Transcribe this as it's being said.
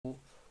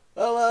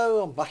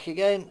Hello, I'm back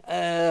again.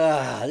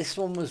 This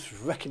one was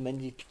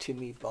recommended to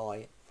me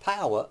by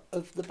Power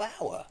of the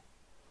Bower.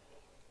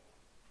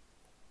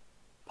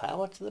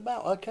 Power to the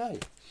Bower, okay.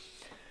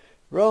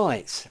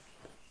 Right.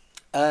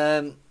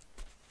 It's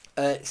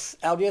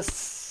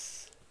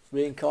Aldious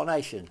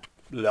Reincarnation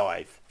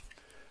live.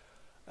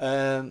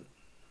 Well,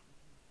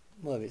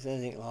 if it's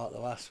anything like the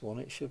last one,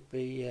 it should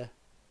be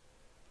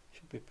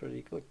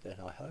pretty good then,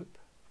 I hope.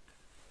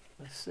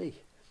 Let's see.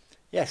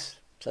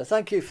 Yes, so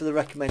thank you for the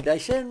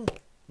recommendation.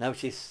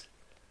 Notice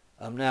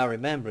I'm now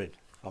remembering.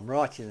 I'm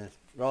writing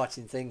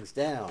things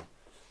down.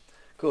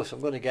 Of course, I'm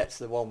going to get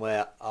to the one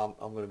where I'm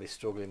going to be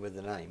struggling with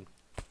the name.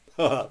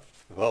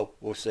 Well,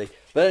 we'll see.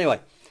 But anyway,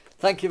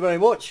 thank you very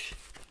much.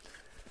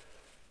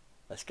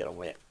 Let's get on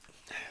with it.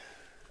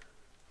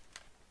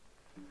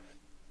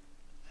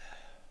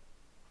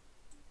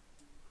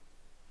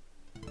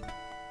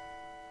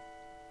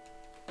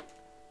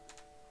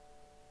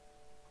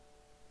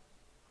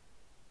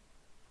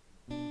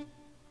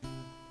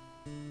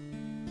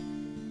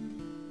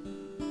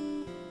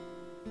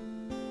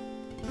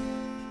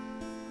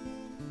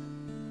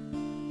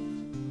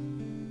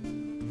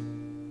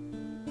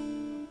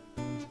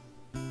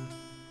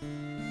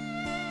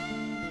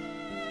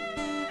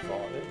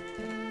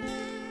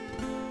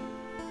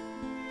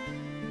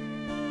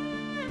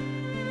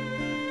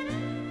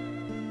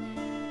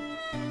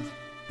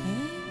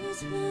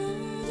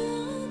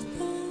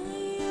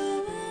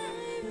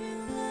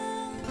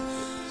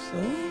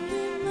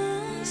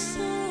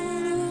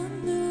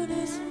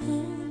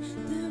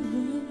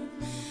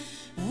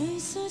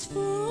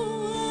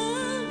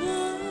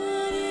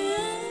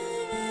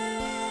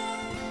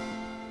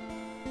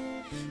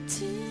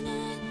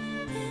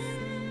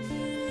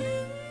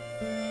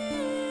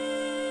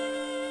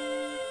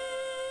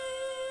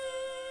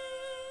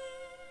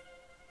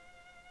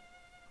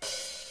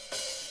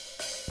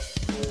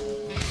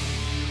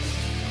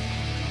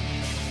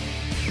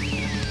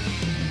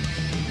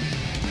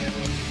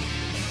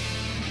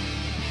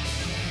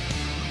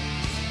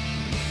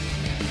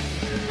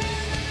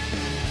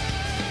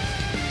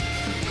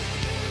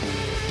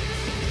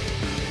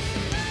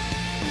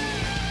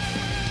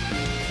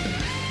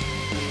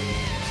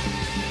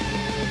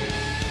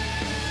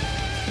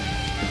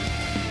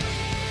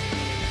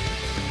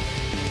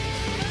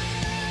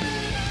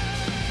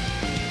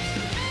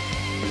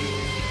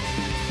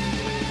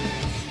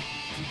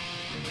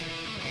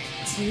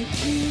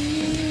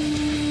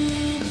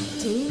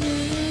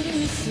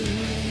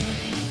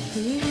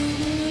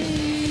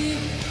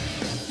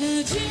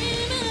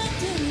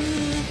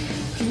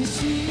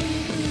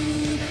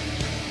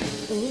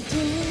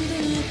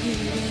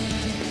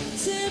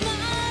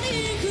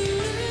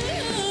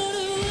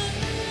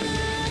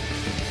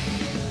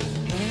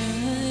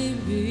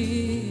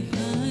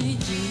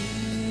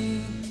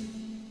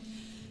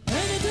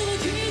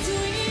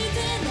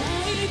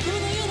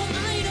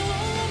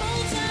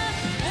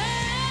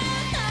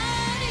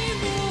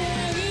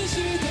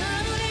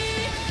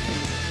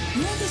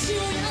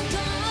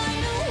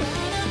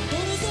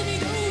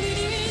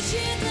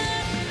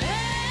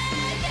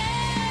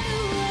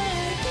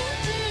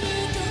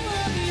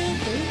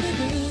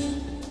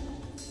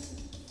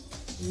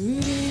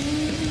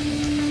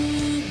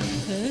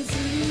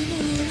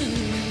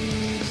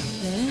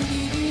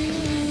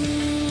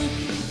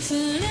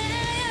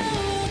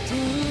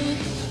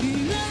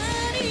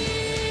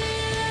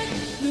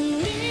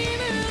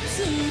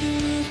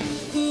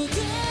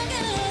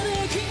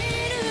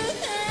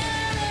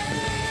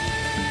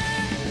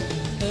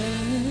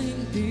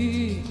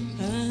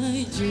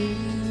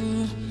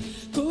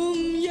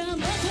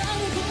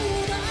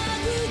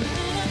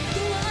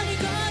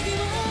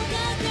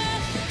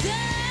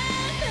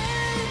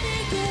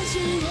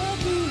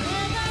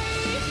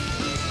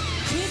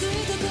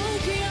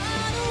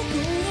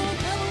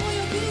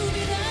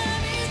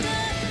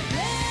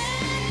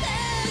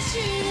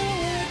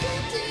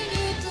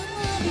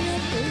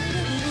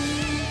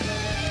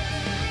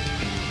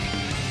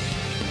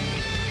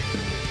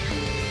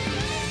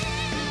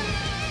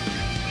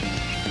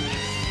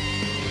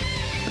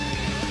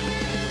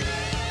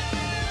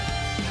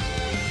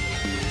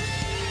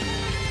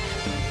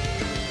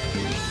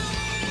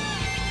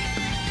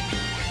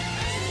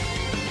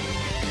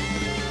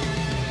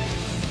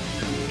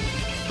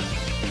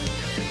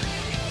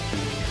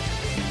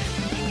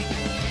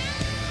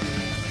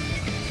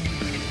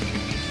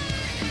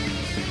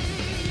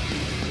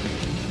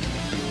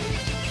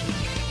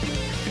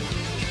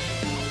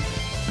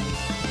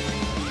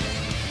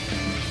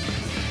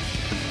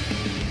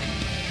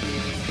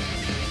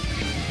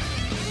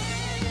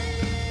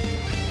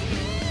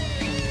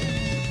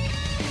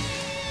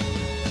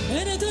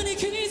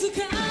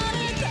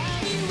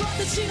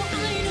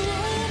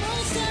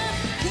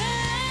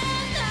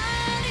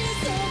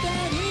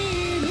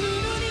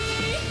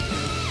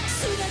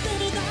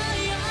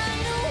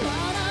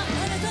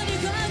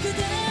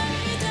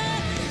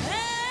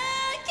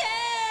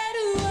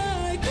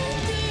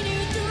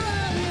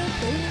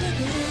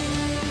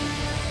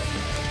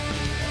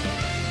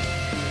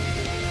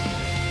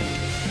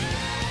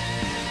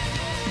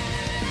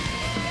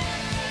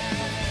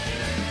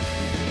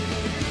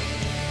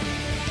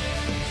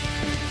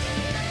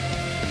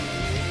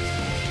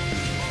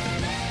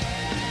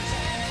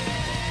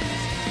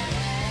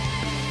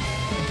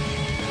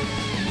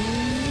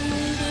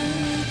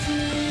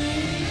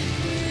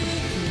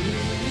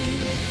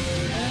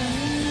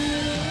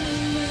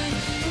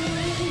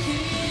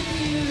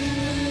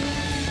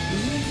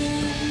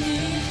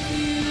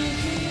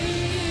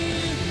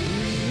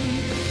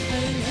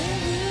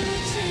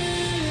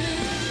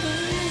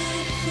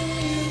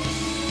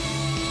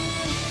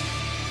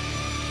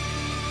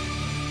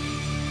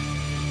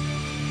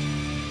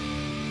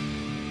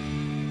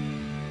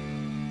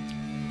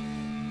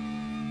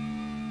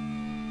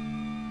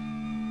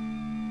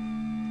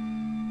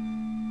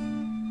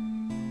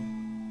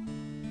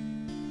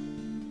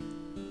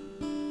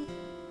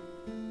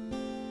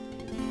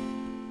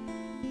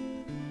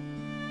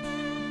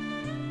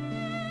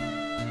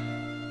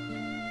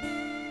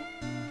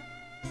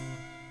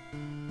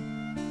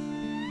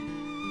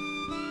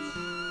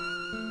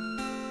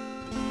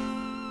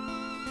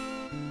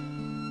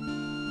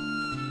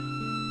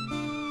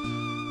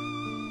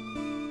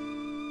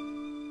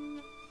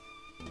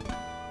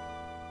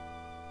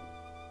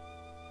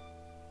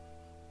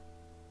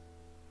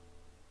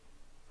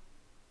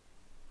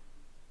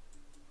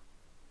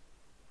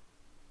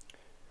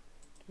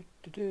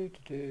 Right,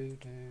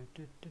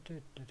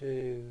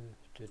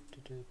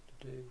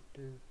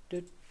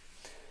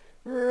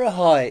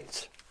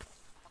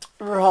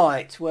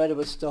 where do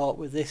we start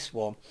with this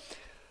one?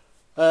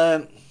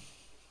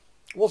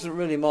 Wasn't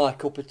really my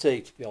cup of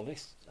tea, to be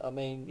honest. I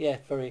mean, yeah,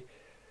 very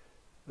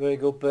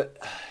good, but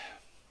a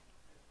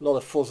lot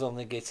of fuzz on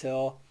the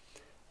guitar.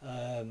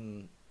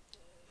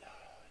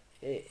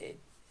 It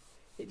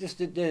just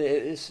didn't do it.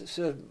 It's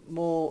sort of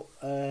more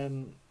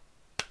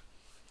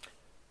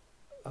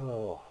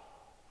oh,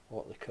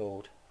 what they're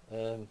called,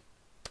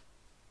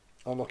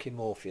 Unlucky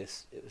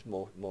Morpheus. It was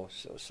more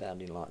sort of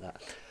sounding like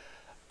that.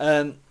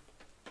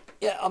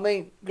 Yeah, I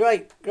mean,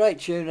 great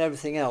tune and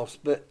everything else,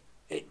 but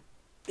it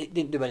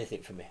didn't do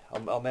anything for me. I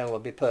mean, I'll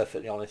be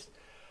perfectly honest.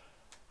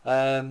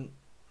 Yeah,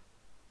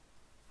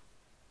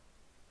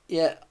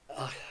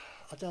 I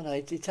don't know.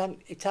 It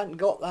hadn't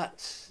got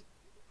that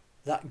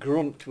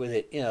grunt with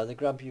it, you know, the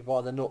grab you by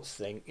the nuts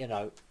thing, you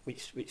know,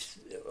 which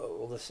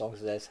other songs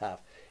of theirs have.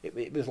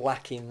 It was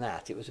lacking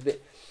that. It was a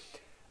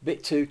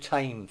bit too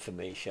tame for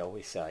me, shall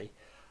we say.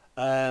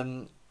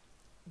 But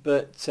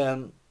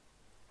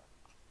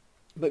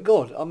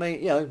good. I mean,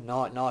 you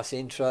know, nice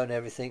intro and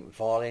everything.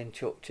 Violin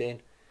chucked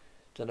in.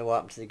 Don't know what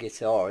happened to the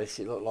guitarist.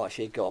 It looked like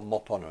she'd got a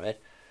mop on her head.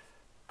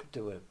 Could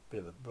do a bit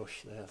of a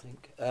brush there, I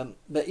think.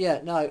 But yeah,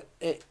 no,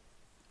 I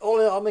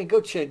mean,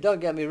 good tune. Don't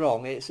get me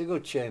wrong. It's a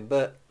good tune,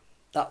 but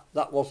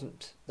that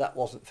wasn't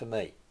for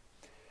me.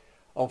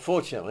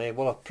 Unfortunately,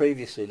 what I've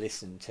previously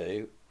listened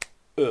to,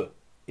 you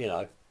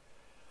know,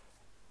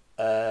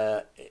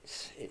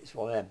 it's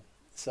one of them.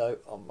 So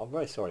I'm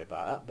very sorry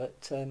about that,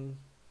 but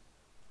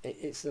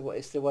it's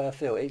the way I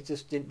feel. It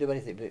just didn't do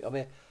anything. I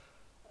mean,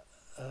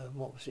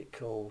 what was it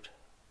called?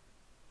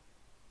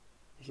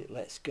 Is it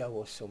Let's Go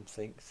or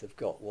something? They've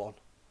got one.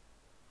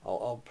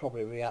 I'll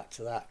probably react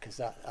to that because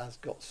that has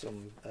got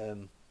some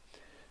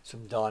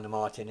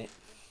dynamite in it.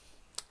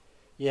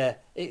 Yeah,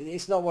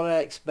 it's not what I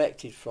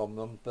expected from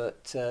them,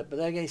 but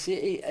again,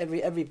 see,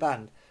 every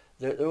band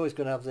they're always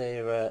going to have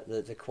their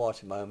the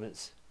quieter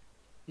moments.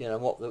 You know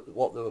what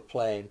they were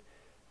playing.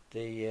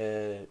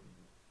 It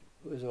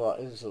was all right.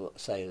 There's a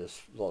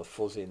lot of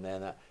fuzz in there.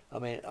 And that, I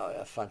mean,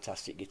 a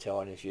fantastic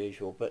guitar as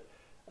usual, but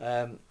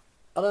I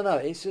don't know.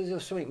 There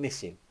was something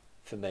missing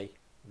for me.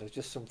 There was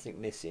just something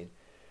missing.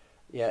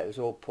 Yeah, it was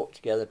all put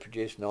together,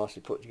 produced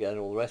nicely, put together,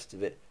 and all the rest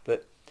of it.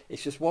 But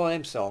it's just one of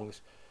them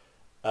songs.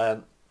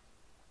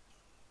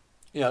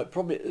 You know,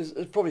 there's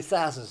probably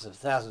thousands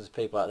of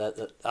people out there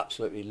that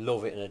absolutely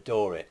love it and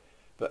adore it.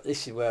 But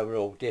this is where we're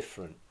all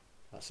different.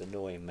 That's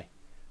annoying me.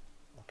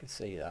 I can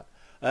see that.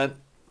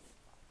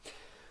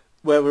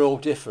 Where we're all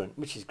different,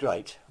 which is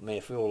great. I mean,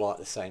 if we all like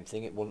the same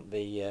thing, it wouldn't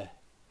be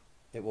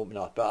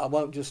nice. But I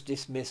won't just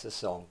dismiss a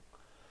song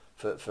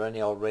for any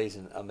old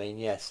reason. I mean,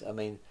 yes, I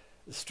mean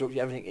the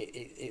structure, everything,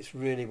 it's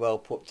really well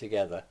put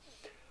together.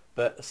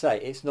 But I say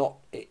it's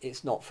not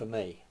for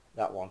me,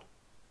 that one.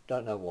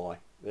 Don't know why,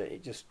 but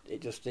it just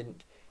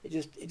didn't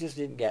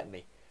get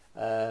me.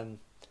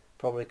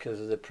 Probably because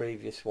of the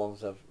previous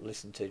ones I've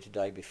listened to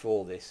today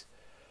before this.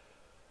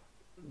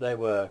 They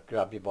were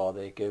grab you by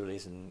the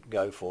ghoulies and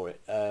go for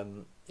it.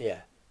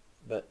 Yeah,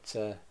 but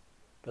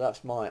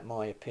that's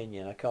my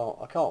opinion. I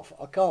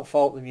can't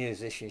fault the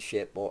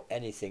musicianship or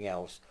anything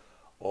else,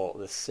 or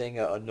the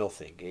singer or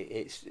nothing.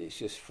 It's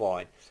just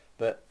fine.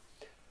 But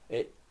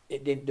it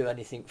didn't do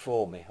anything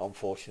for me,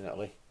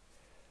 unfortunately.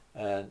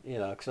 And you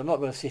know, because I'm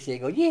not going to sit here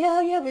and go,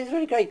 yeah, it's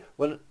really great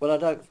when I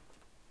don't.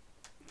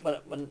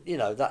 When you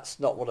know, that's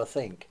not what I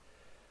think.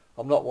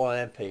 I'm not one of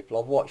them people.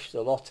 I've watched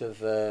a lot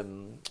of,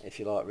 if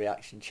you like,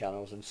 reaction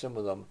channels, and some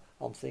of them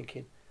I'm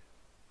thinking,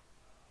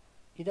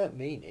 you don't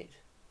mean it.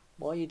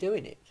 Why are you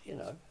doing it? You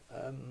know.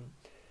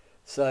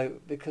 So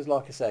because,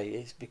 like I say,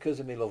 it's because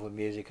of my love of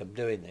music I'm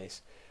doing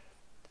this,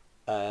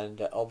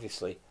 and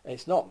obviously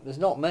there's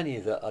not many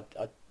that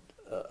I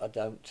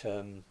don't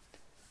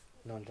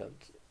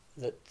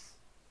that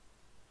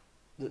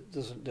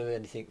doesn't do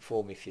anything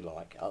for me, if you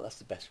like. That's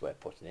the best way of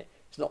putting it.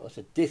 It's not that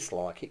I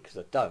dislike it, because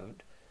I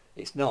don't.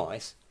 It's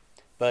nice,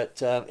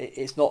 but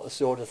it's not the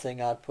sort of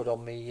thing I'd put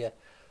on me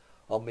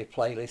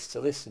playlist to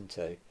listen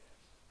to.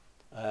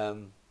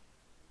 And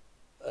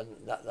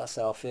that's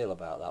how I feel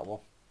about that one.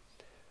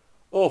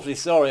 Awfully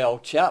sorry,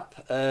 old chap.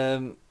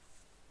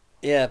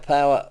 Yeah,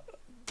 power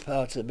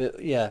to the bit.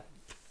 Yeah,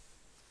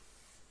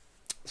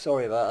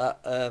 sorry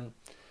about that.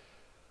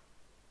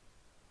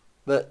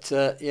 But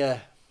yeah,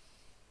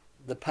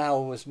 the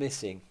power was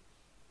missing,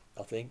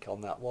 I think,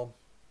 on that one.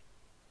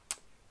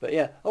 But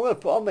yeah,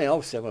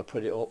 obviously I'm going to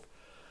put it up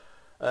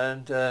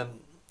and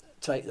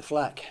take the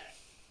flak.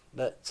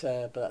 But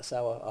that's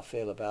how I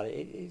feel about it.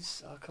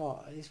 It's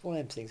one of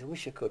them things. I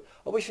wish I could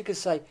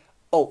say,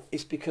 oh,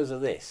 it's because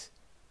of this.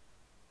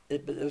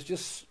 But there was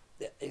just,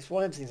 it's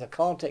one of them things I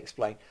can't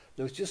explain.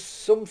 There was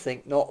just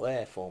something not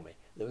there for me.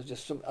 There was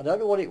just I don't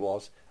know what it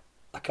was.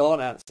 I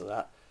can't answer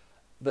that.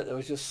 But there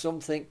was just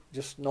something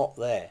just not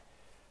there.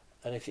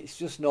 And if it's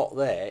just not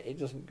there, it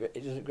doesn't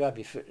grab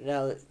you.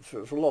 Now,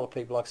 for a lot of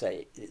people, like I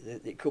say,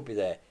 it could be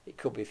there, it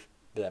could be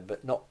there,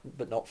 but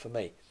not for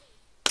me.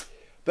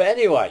 But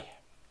anyway,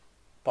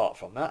 apart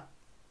from that,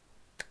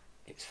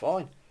 it's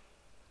fine.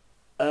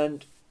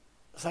 And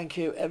thank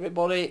you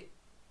everybody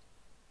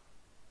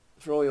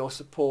for all your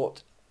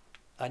support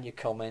and your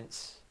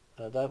comments.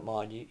 And I don't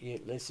mind,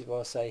 this is what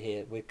I say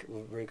here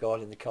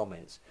regarding the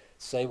comments.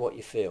 Say what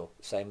you feel,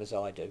 same as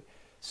I do.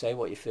 Say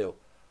what you feel.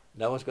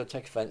 No one's going to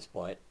take offence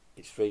by it.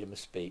 It's freedom of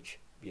speech.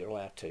 You're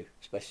allowed to,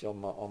 especially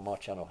on my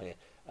channel here.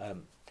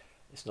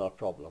 It's not a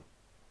problem.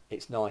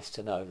 It's nice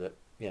to know that,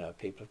 you know,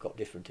 people have got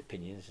different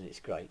opinions, and it's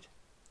great.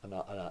 And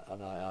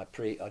I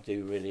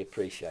do really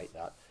appreciate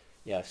that.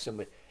 You know, if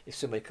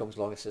somebody comes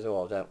along and says,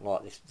 "Oh, I don't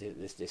like this,"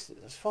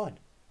 that's fine.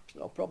 It's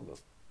not a problem.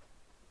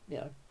 You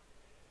know,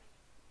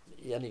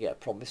 you only get a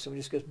problem if somebody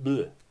just goes,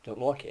 "Bleh, don't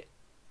like it."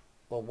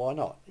 Well, why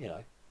not? You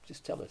know,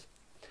 just tell us.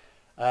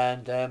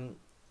 And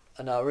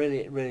I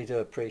really do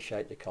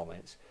appreciate the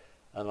comments.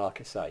 And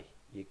like I say,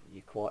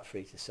 you're quite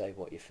free to say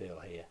what you feel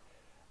here,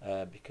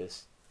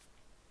 because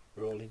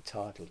we're all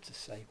entitled to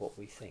say what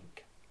we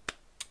think,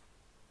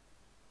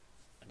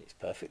 and it's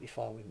perfectly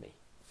fine with me.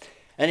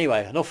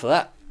 Anyway, enough of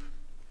that.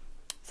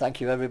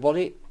 Thank you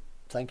everybody.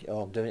 Thank you.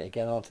 Oh, I'm doing it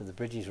again. Onto the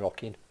bridge is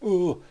rocking.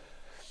 Ooh.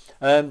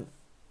 And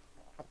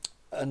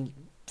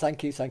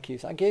thank you.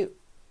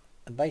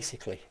 And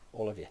basically,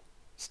 all of you,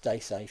 stay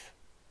safe,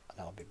 and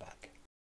I'll be back.